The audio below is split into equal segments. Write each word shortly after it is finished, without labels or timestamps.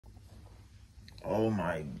Oh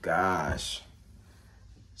my gosh.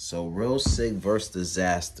 So Real Sick versus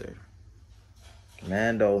Dizaster.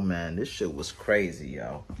 Man, oh man, this shit was crazy,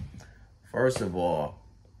 yo. First of all,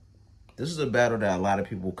 this is a battle that a lot of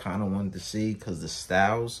people kind of wanted to see because the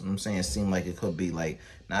styles, you know what I'm saying, it seemed like it could be like,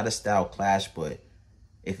 not a style clash, but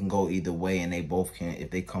it can go either way, and they both can,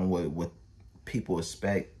 if they come with what people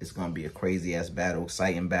expect, it's going to be a crazy ass battle,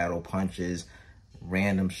 exciting battle, punches,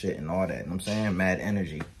 random shit and all that, you know what I'm saying? Mad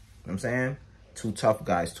energy, you know what I'm saying? Two tough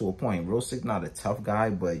guys to a point. Real Sick not a tough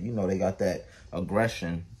guy, but you know, they got that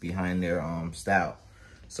aggression behind their style.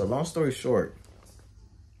 So long story short,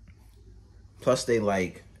 plus they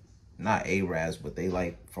like, not Arabs, but they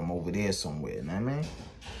like from over there somewhere, you know what I mean?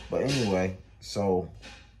 But anyway, so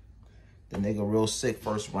the nigga Real Sick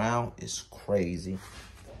first round is crazy.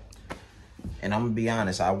 And I'm gonna be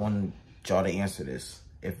honest, I want y'all to answer this.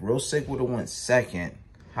 If Real Sick would have went second,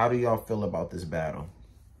 how do y'all feel about this battle?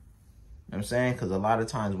 You know what I'm saying? Because a lot of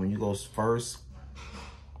times when you go first,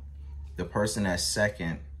 the person that's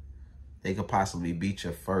second, they could possibly beat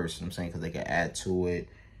you first. You know what I'm saying? Because they can add to it.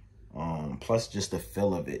 Plus just the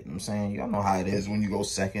feel of it. You know what I'm saying? Y'all know how it is when you go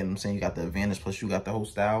second. You know what I'm saying? You got the advantage, plus you got the whole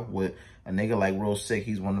style. With a nigga like Real Sick,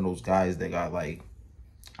 he's one of those guys that got like,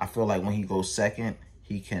 I feel like when he goes second,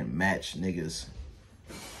 he can match niggas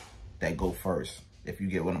that go first. If you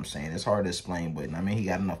get what I'm saying. It's hard to explain, but I mean, he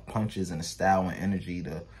got enough punches and style and energy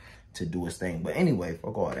to do his thing. But anyway,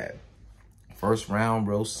 fuck all that. First round,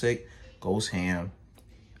 Real Sick goes ham.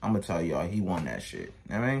 I'm gonna tell y'all, he won that shit.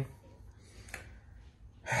 You know what I mean?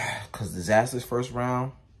 Cause Dizaster's first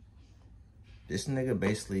round, this nigga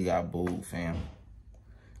basically got booed, fam.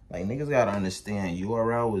 Like, niggas gotta understand,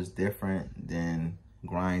 URL was different than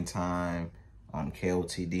Grind Time,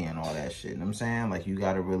 KOTD and all that shit. You know what I'm saying? Like, you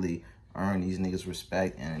gotta really earn these niggas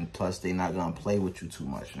respect, and plus they not gonna play with you too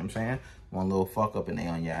much. You know what I'm saying? One little fuck up and they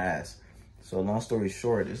on your ass. So long story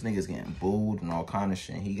short, this nigga's getting booed and all kind of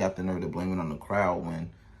shit. He got the nerve to blame it on the crowd when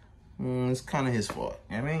it's kind of his fault.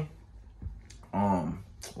 You know what I mean?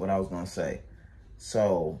 What I was gonna say.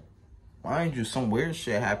 So, mind you, some weird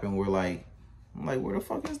shit happened where like, I'm like, where the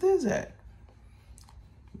fuck is this at?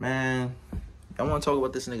 Man, I want to talk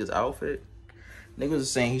about this nigga's outfit. Niggas are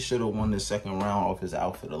saying he should have won the second round off his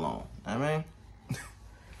outfit alone. You know what I mean?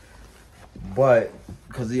 But,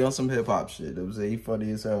 because he on some hip-hop shit. It was he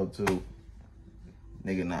funny as hell, too.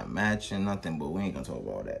 Nigga not matching, nothing, but we ain't gonna talk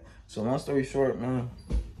about that. So, long story short, man,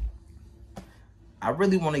 I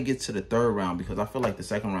really want to get to the third round because I feel like the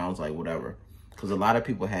second round was like whatever. Because a lot of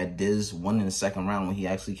people had Diz winning the second round when he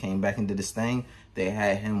actually came back and did his thing. They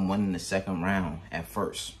had him winning the second round at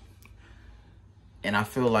first. And I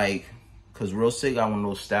feel like, because Real Sick got one of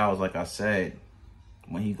those styles, like I said,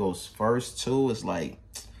 when he goes first too, it's like,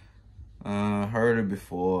 heard it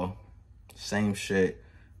before, same shit.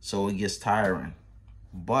 So it gets tiring.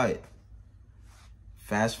 But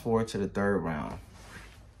fast forward to the third round.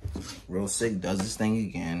 Real Sick does his thing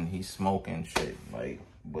again. He's smoking shit, like,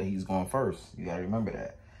 but he's going first. You gotta remember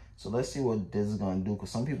that. So let's see what Diz is gonna do. Cause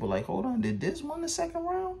some people like, hold on, did Diz win the second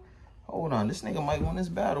round? Hold on, this nigga might win this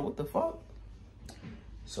battle. What the fuck?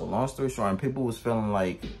 So long story short, and people was feeling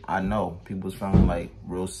like, I know, people was feeling like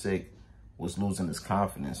Real Sick was losing his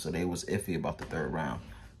confidence. So they was iffy about the third round.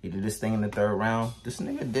 He did this thing in the third round. This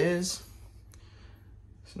nigga Diz,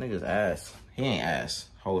 this nigga's ass. He ain't ass.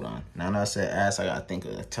 Hold on. Now that I said ass, I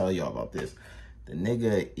gotta tell y'all about this. The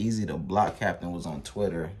nigga Eazy The Block Captain was on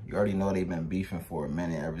Twitter. You already know they've been beefing for a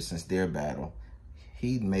minute ever since their battle.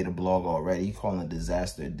 He made a blog already. He calling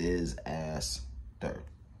Dizaster Diz ass dirt.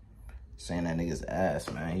 Saying that nigga's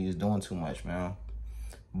ass, man. He was doing too much, man.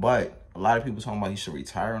 But a lot of people talking about he should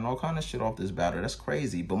retire and all kind of shit off this battle. That's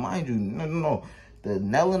crazy. But mind you, no. The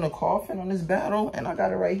nail in the coffin on this battle, and I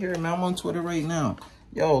got it right here, man. I'm on Twitter right now.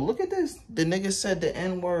 Yo, look at this. The nigga said the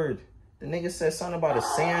N-word. The nigga said something about a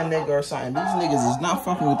sand nigga or something. These niggas is not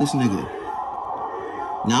fucking with this nigga.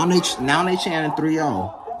 Now they chanting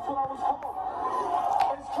 3-0.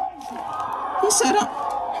 He said,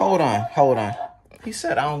 hold on. He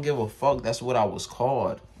said, I don't give a fuck. That's what I was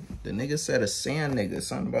called. The nigga said a sand nigga.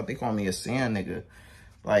 Something about they call me a sand nigga.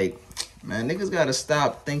 Like, man, niggas gotta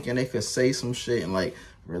stop thinking they could say some shit and like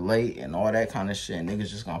relate and all that kind of shit. Niggas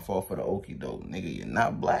just gonna fall for the okie doke. Nigga, you're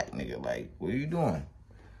not black, nigga. Like, what are you doing?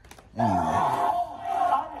 Anyway.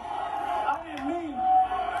 I didn't mean.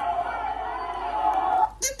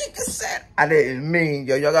 The nigga said, I didn't mean.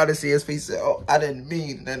 Yo, y'all gotta see his face. Said, oh, I didn't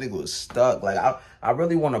mean. That nigga was stuck. Like, I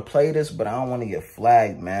really want to play this, but I don't want to get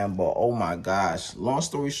flagged, man. But, oh my gosh. Long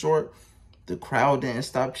story short, the crowd didn't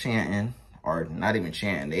stop chanting. Or not even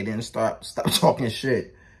chanting. They didn't stop talking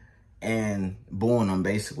shit. and booing him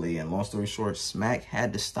basically. And long story short, Smack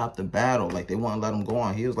had to stop the battle. Like, they wouldn't let him go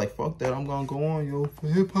on. He was like, fuck that, I'm gonna go on, yo, for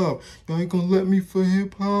hip hop. Y'all ain't gonna let me for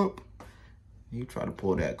hip hop. He tried to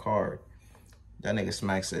pull that card. That nigga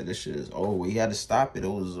Smack said this shit is over. He had to stop it. It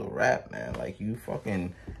was a wrap, man. Like, you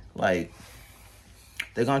fucking, like,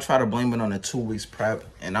 they're gonna try to blame it on the 2 weeks prep.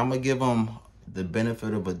 And I'm gonna give them the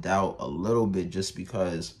benefit of a doubt a little bit, just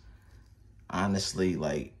because, honestly,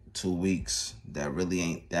 like, 2 weeks, that really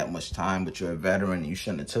ain't that much time. But you're a veteran and you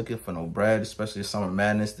shouldn't have took it for no bread, especially Summer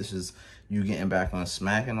Madness. This is you getting back on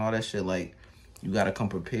Smack and all that shit. Like, you gotta come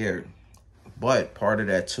prepared. But part of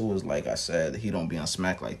that too is, like I said, he don't be on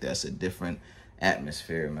Smack like that. It's a different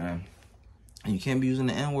atmosphere, man. And you can't be using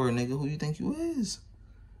the N-word, nigga. Who you think you is?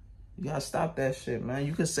 You gotta stop that shit, man.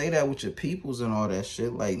 You can say that with your peoples and all that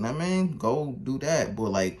shit. Like, nah, man, go do that.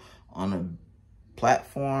 But, like, on a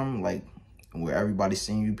platform, like, where everybody's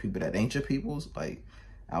seeing you, people that ain't your peoples, like,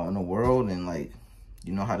 out in the world, and, like,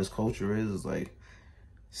 you know how this culture is, like,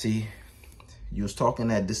 see, you was talking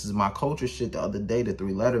that this is my culture shit the other day, the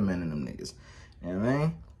 3 Lettermen and them niggas. You know what I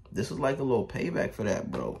mean? This is like a little payback for that,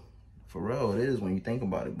 bro. For real, it is when you think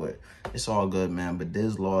about it. But it's all good, man. But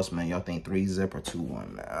Diz lost, man. Y'all think 3-0 or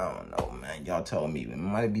 2-1, man. I don't know, man. Y'all tell me. It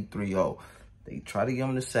might be 3-0. They try to give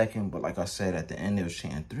him the second, but like I said, at the end, they was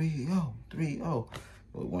chanting 3-0, 3-0.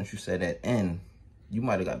 But once you said that end, you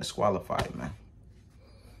might have got disqualified, man.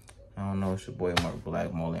 I don't know. It's your boy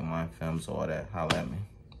Marc-Black, Molly and Mind Films, all that. Holla at me.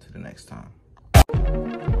 Till the next time.